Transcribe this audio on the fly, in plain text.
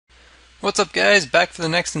What's up, guys? Back for the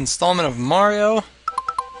next installment of Mario.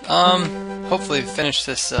 Hopefully finish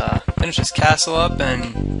this castle up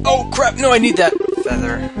and... Oh crap, no, I need that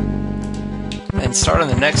feather. And start on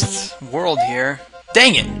the next world here.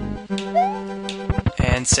 Dang it!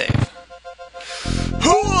 And save.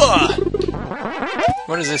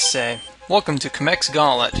 What does this say? Welcome to Kamek's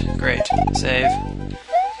Gauntlet. Great. Save.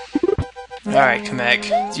 Alright,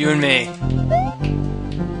 Kamek. It's you and me.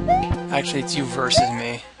 Actually, it's you versus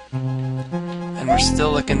me. And we're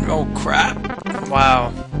still looking... Oh, crap!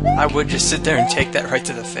 Wow. I would just sit there and take that right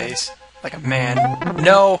to the face. Like a man.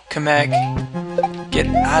 No, Kamek! Get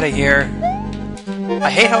out of here. I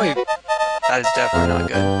hate how he... That is definitely not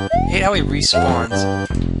good. I hate how he respawns.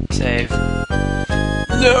 Save.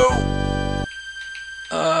 No!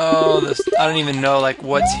 Oh, this... I don't even know, like,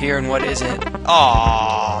 what's here and what isn't.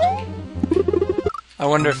 Aww. I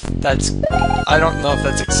wonder if that's... I don't know if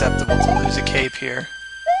that's acceptable to lose a cape here.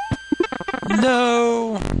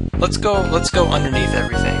 No! Let's go underneath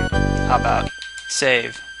everything. How about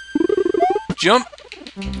save? Jump!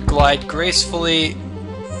 Glide gracefully...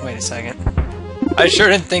 Wait a second. I sure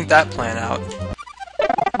didn't think that plan out.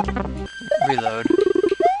 Reload.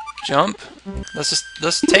 Jump.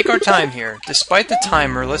 Let's take our time here. Despite the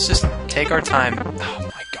timer, let's just take our time. Oh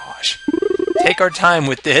my gosh. Take our time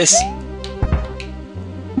with this.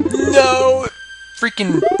 No!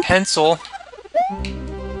 Freaking pencil.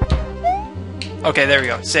 Okay, there we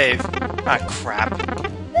go. Save. Ah, crap.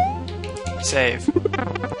 Save.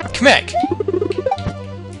 Kamek!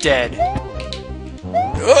 Dead.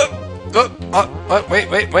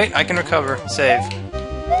 Wait, I can recover. Save.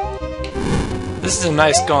 This is a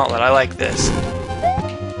nice gauntlet. I like this.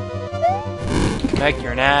 Kamek,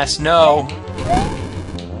 you're an ass. No!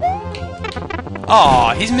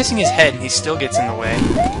 Aw, he's missing his head and he still gets in the way.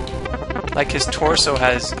 Like his torso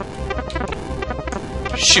has...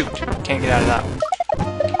 Shoot! Can't get out of that one.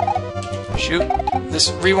 Shoot.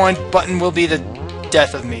 This rewind button will be the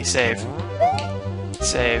death of me. Save.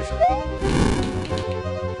 Save.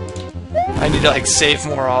 I need to, like, save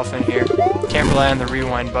more often here. Can't rely on the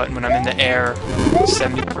rewind button when I'm in the air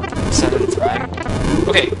 70% of the time.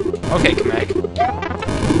 Okay. Okay, Kamek.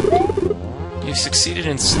 You've succeeded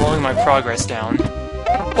in slowing my progress down.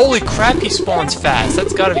 Holy crap, he spawns fast.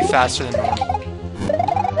 That's gotta be faster than normal.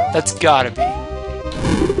 That's gotta be.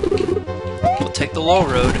 We'll take the low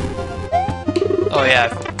road. Oh yeah,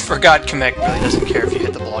 I forgot Kamek really doesn't care if you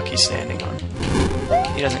hit the block he's standing on.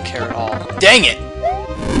 He doesn't care at all. Dang it!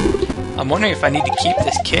 I'm wondering if I need to keep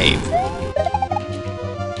this cave.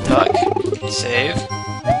 Duck. Save.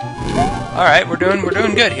 Alright, we're doing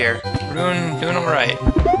good here. We're doing alright.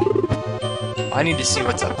 I need to see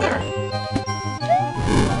what's up there.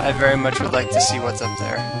 I very much would like to see what's up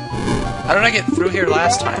there. How did I get through here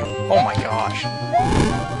last time? Oh my gosh.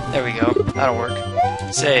 There we go. That'll work.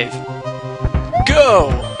 Save. Go!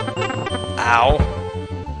 Ow.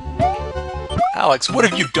 Alex, what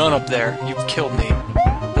have you done up there? You've killed me.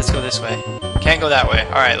 Let's go this way. Can't go that way.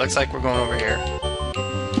 Alright, looks like we're going over here.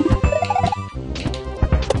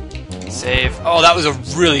 Save. Oh, that was a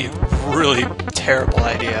really, really terrible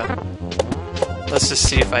idea. Let's just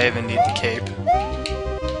see if I even need the cape.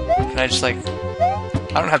 Can I just, like...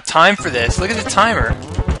 I don't have time for this. Look at the timer.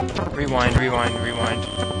 Rewind, rewind, rewind.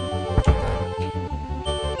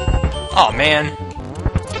 Oh man.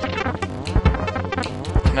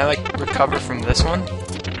 Can I, like, recover from this one?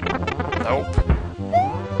 Nope.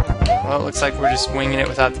 Well, it looks like we're just winging it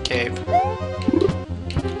without the cape.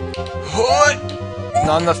 What?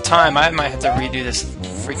 Not enough time. I might have to redo this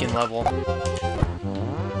freaking level.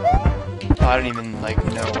 Oh, I don't even, like,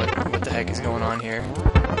 know what the heck is going on here.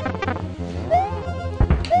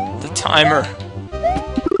 The timer.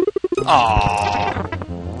 Aww.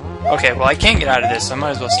 Okay, well, I can't get out of this, so I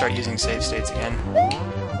might as well start using save states again.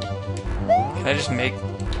 Can I just make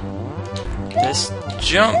this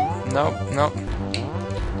jump? Nope, nope.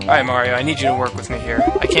 Alright, Mario, I need you to work with me here.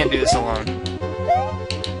 I can't do this alone.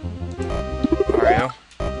 Mario.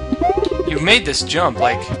 You made this jump,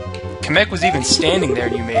 like, Kamek was even standing there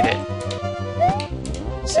and you made it.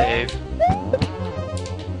 Save.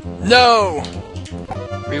 No!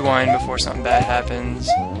 Rewind before something bad happens.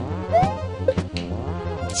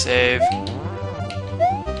 Save.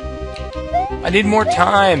 I need more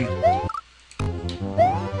time!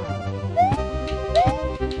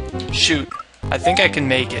 Shoot. I think I can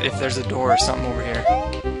make it if there's a door or something over here.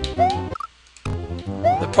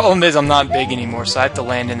 The problem is I'm not big anymore, so I have to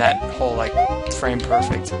land in that hole, like, frame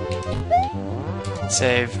perfect.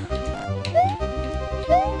 Save.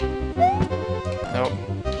 Nope.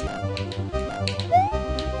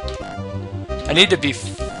 I need to be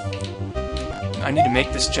need to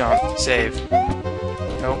make this jump. Save.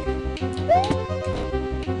 Nope.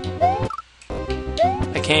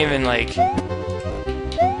 I can't even, like...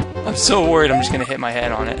 I'm so worried I'm just gonna hit my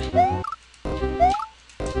head on it.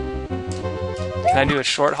 Can I do a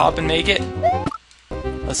short hop and make it?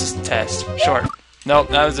 Let's just test. Short. Nope,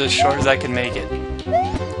 that was as short as I could make it.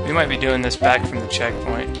 We might be doing this back from the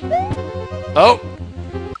checkpoint. Oh!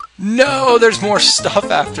 No! There's more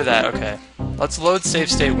stuff after that. Okay. Let's load save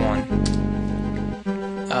state 1.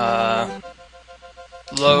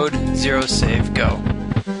 Load, 0 save, go.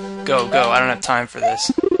 Go, go. I don't have time for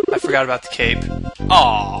this. I forgot about the cape.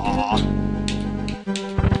 Aww.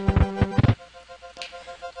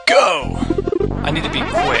 Go! I need to be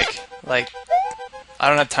quick. Like, I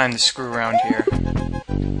don't have time to screw around here.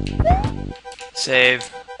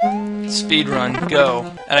 Save. Speed run.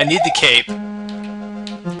 Go. And I need the cape.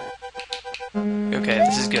 Okay,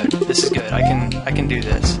 this is good. This is good. I can do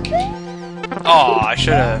this. Aw, I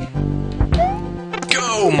should've...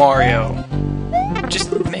 Go, Mario!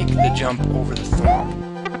 Just make the jump over the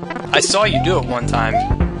thwomp. I saw you do it one time.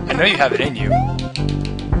 I know you have it in you.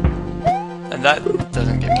 And that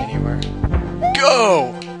doesn't get me anywhere.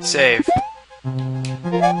 Go! Save.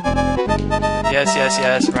 Yes, yes,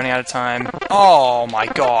 yes. Running out of time. Oh my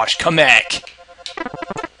gosh, Kamek!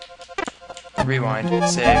 Rewind.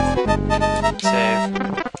 Save. Save.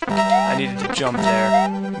 I needed to jump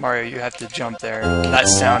there. Mario, you have to jump there. That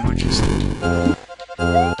sound would just...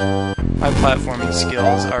 My platforming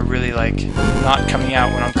skills are really, like, not coming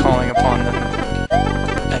out when I'm calling upon them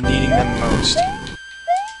and needing them most.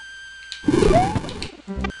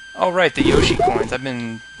 Oh, right, the Yoshi coins. I've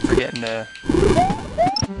been forgetting to...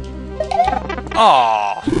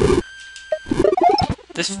 Aww!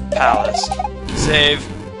 This palace. Save.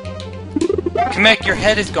 Kamek, your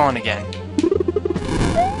head is gone again.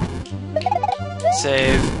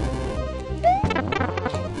 Save.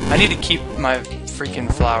 I need to keep my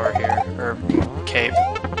freaking flower here, or cape.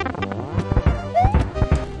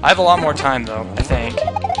 I have a lot more time though, I think.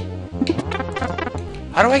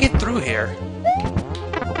 How do I get through here?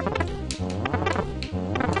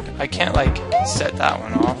 I can't, like, set that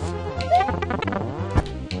one off.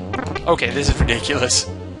 Okay, this is ridiculous.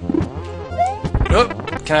 Oh,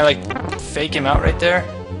 can I, like, fake him out right there?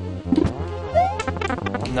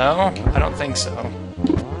 No? I don't think so.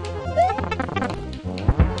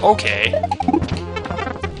 Okay.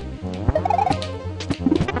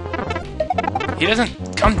 He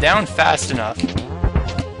doesn't come down fast enough.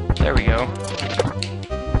 There we go.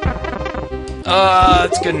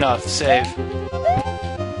 That's good enough. Save.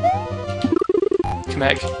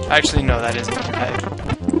 Kamek. Actually, no, that isn't. I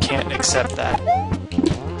can't accept that.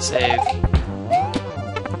 Save.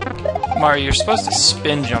 Mario, you're supposed to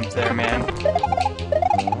spin jump there, man.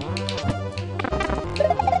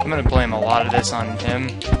 I'm gonna blame a lot of this on him.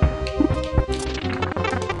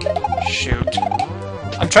 Shoot.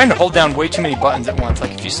 I'm trying to hold down way too many buttons at once.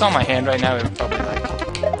 Like, if you saw my hand right now, it would probably,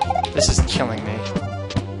 like... This is killing me.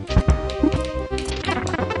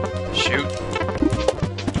 Shoot.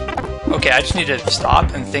 Okay, I just need to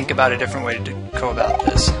stop and think about a different way to go about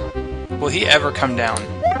this. Will he ever come down?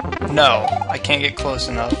 No. I can't get close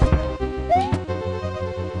enough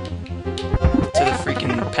to the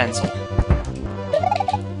freaking pencil.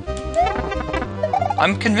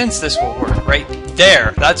 I'm convinced this will work. Right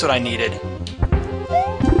there! That's what I needed.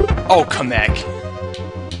 Oh, Kamek.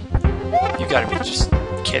 You gotta be just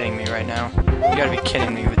kidding me right now. You gotta be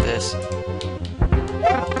kidding me with this.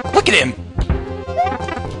 Look at him!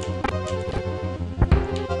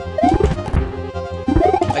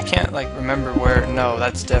 I can't, like, remember where... No,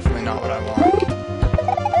 that's definitely not what I want.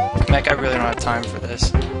 Kamek, I really don't have time for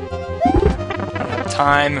this. I don't have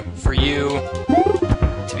time for you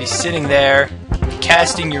to be sitting there,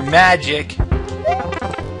 casting your magic.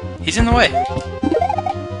 He's in the way.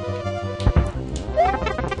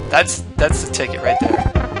 That's the ticket right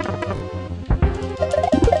there.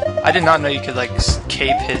 I did not know you could, like,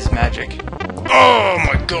 cape his magic. Oh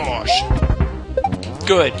my gosh!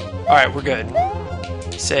 Good. Alright, we're good.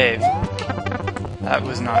 Save. That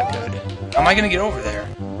was not good. How am I gonna get over there?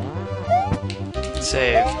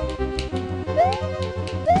 Save.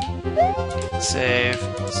 Save.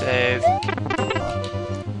 Save.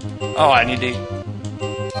 Oh, I need to...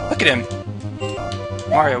 Look at him!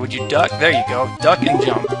 Mario, would you duck? There you go. Duck and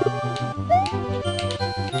jump.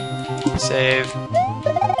 Save.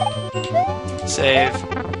 Save.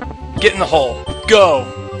 Get in the hole. Go!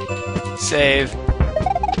 Save.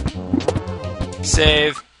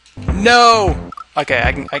 Save. No! Okay,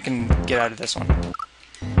 I can get out of this one.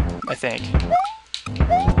 I think.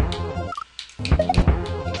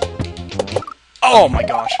 Oh my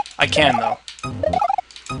gosh. I can, though.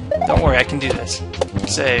 Don't worry, I can do this.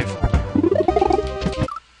 Save.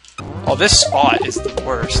 Oh, this spot is the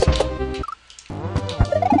worst.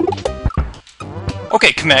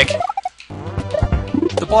 Okay, Kamek.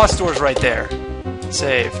 The boss door's right there.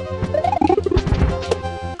 Save.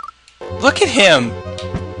 Look at him!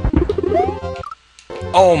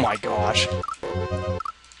 Oh my gosh.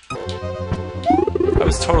 I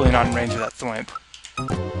was totally not in range of that thwimp.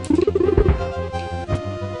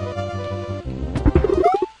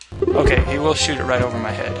 Okay, he will shoot it right over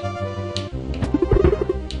my head.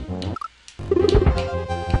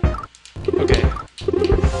 Okay.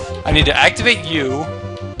 I need to activate you.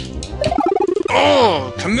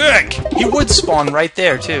 Oh, Kamek! He would spawn right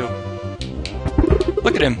there, too.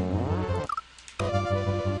 Look at him.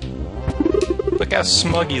 Look how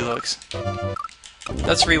smug he looks.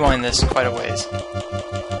 Let's rewind this quite a ways.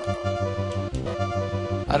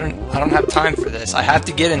 I don't have time for this. I have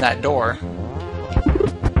to get in that door.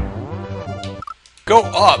 Go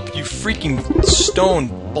up, you freaking stone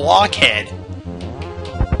blockhead!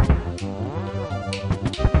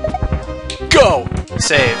 Go!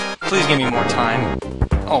 Save. Please give me more time.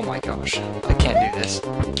 Oh my gosh. I can't do this.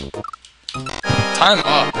 Time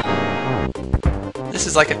up. This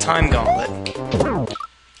is like a time gauntlet.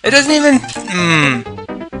 It doesn't even...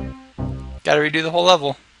 Gotta redo the whole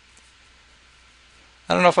level.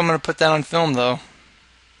 I don't know if I'm gonna put that on film, though.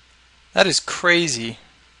 That is crazy.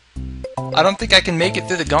 I don't think I can make it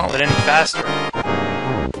through the gauntlet any faster.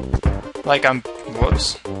 Like I'm...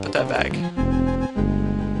 Whoops. Put that back.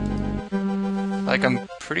 Like I'm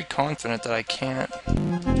pretty confident that I can't.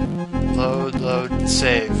 Load, load,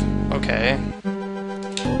 save. Okay.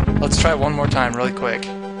 Let's try one more time really quick.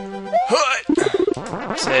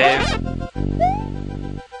 Save.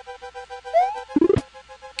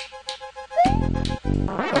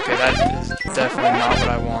 Okay, that is definitely not what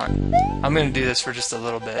I want. I'm gonna do this for just a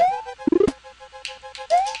little bit.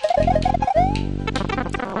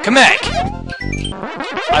 Kamek!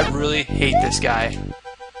 I really hate this guy.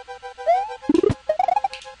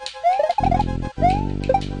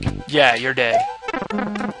 Yeah, you're dead.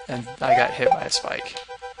 And I got hit by a spike.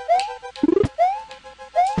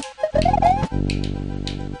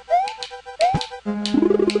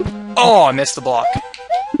 Oh, I missed the block.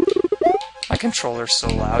 My controller's so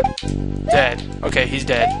loud. Dead. Okay, he's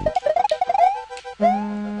dead.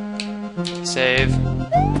 Save.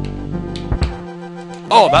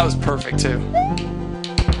 Oh, that was perfect, too.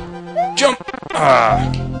 Jump!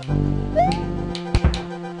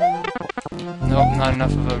 Nope, not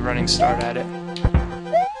enough of a running start at it.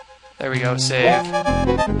 There we go, save.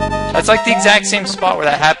 That's like the exact same spot where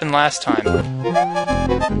that happened last time.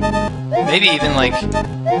 Maybe even, like,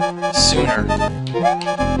 sooner.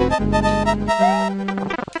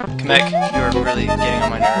 Kamek, you're really getting on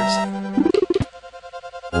my nerves.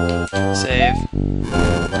 Save.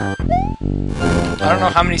 I don't know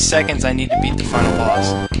how many seconds I need to beat the final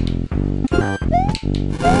boss.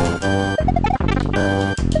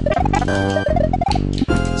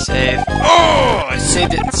 Save. Oh! I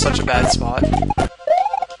saved it in such a bad spot.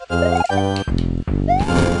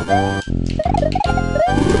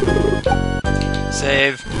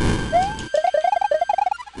 Save.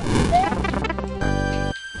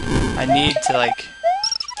 I need to, like...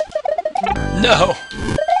 No!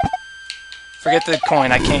 Forget the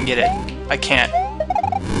coin, I can't get it. I can't.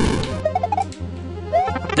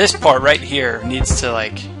 This part right here needs to,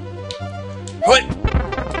 like... What?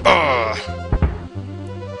 Ugh.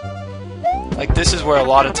 Like, this is where a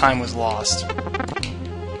lot of time was lost.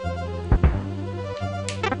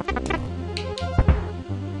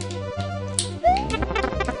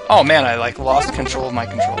 Oh man, I, like, lost control of my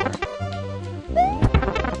controller.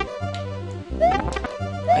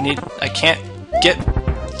 I can't get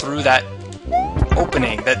through that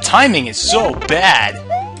opening. The timing is so bad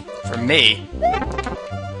for me.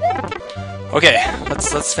 Okay,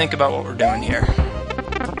 let's think about what we're doing here.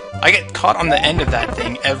 I get caught on the end of that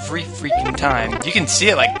thing every freaking time. You can see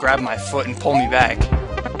it like grab my foot and pull me back.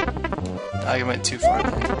 I went too far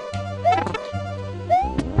then.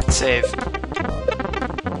 Save.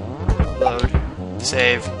 Load.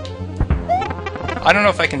 Save. I don't know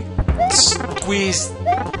if I can squeeze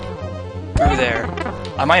through there.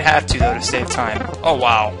 I might have to, though, to save time. Oh,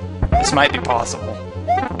 wow. This might be possible.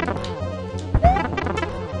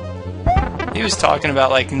 He was talking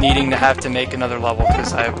about, like, needing to have to make another level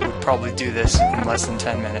because I would probably do this in less than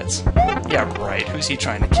 10 minutes. Yeah, right. Who's he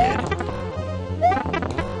trying to kid?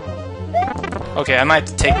 Okay, I might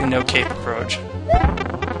have to take the no-cape approach.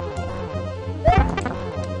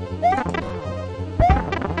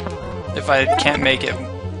 If I can't make it...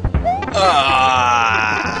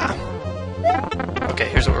 Okay, Okay,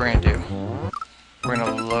 here's what we're gonna do. We're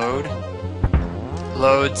gonna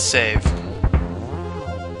load, save.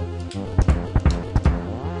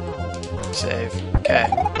 Save. Okay,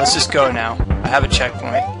 let's just go now. I have a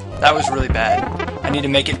checkpoint. That was really bad. I need to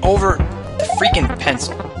make it over the freaking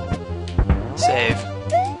pencil. Save.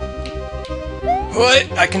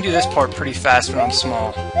 What? I can do this part pretty fast when I'm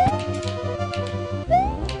small.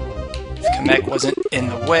 If Kamek wasn't in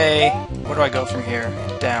the way, where do I go from here?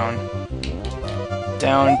 Down.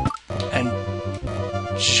 Down, and...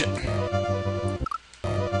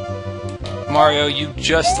 Mario, you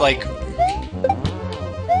just, like...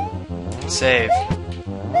 Save.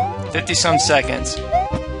 50-some seconds.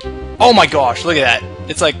 Oh my gosh, look at that.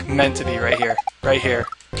 It's like meant to be right here. Right here.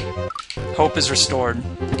 Hope is restored.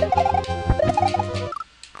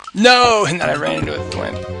 No! And then I ran into a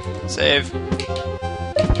thwimp. Save.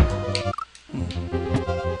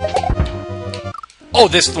 Oh,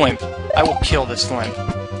 this thwimp! I will kill this thwimp.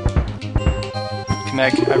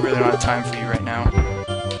 Kamek, I really don't have time for you right now.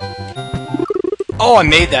 Oh, I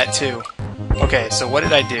made that too. Okay, so what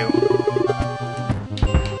did I do?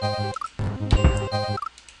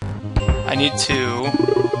 I need to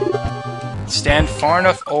stand far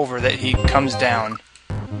enough over that he comes down,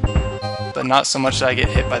 but not so much that I get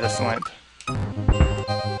hit by the thwimp.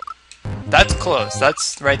 That's close.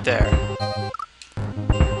 That's right there.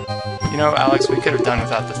 You know, Alex, we could have done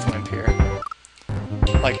without the thwimp here.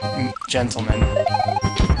 Like, gentlemen.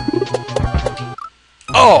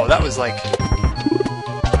 Oh, that was like...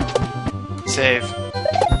 Save.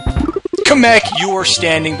 Kamek, you are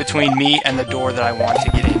standing between me and the door that I want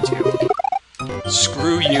to get into.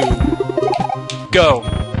 Screw you. Go.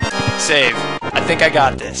 Save. I think I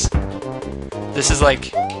got this. This is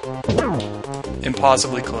like...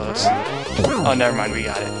 impossibly close. Oh, never mind, we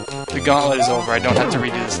got it. The gauntlet is over, I don't have to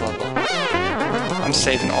redo this level. I'm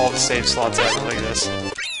saving all the save slots I have. Look at this.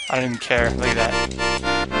 I don't even care. Look at that.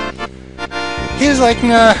 He was like,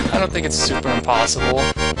 nah, I don't think it's super impossible.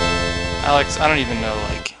 Alex, I don't even know,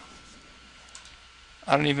 like...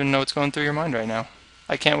 I don't even know what's going through your mind right now.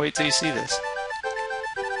 I can't wait till you see this.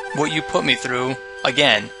 What you put me through,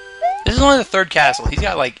 again. This is only the third castle. He's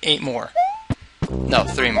got like 8 more. No,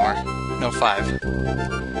 3 more. No, 5.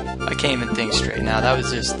 I can't even think straight now. That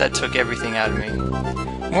was just... that took everything out of me.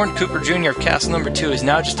 Morton Cooper Jr. of Castle Number 2 is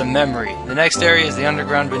now just a memory. The next area is the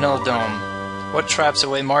underground Vanilla Dome. What traps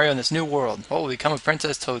away Mario in this new world? What will become of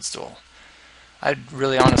Princess Toadstool? I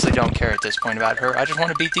really honestly don't care at this point about her. I just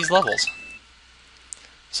want to beat these levels.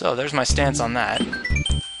 So, there's my stance on that.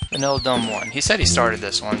 Vanilla Dome 1. He said he started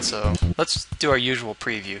this one, so let's do our usual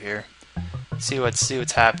preview here. See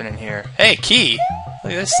what's happening here. Hey, key!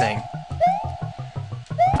 Look at this thing.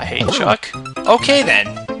 I hate Chuck. Okay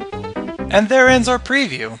then. And there ends our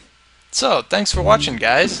preview. So, thanks for watching,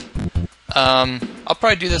 guys. I'll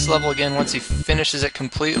probably do this level again once he finishes it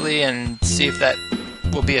completely and see if that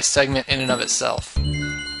will be a segment in and of itself.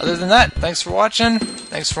 Other than that, thanks for watching.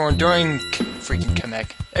 Thanks for enduring freaking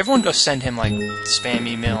Kamek. Everyone go send him, like, spam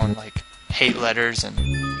email and, like, hate letters and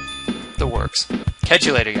the works. Catch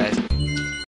you later, guys.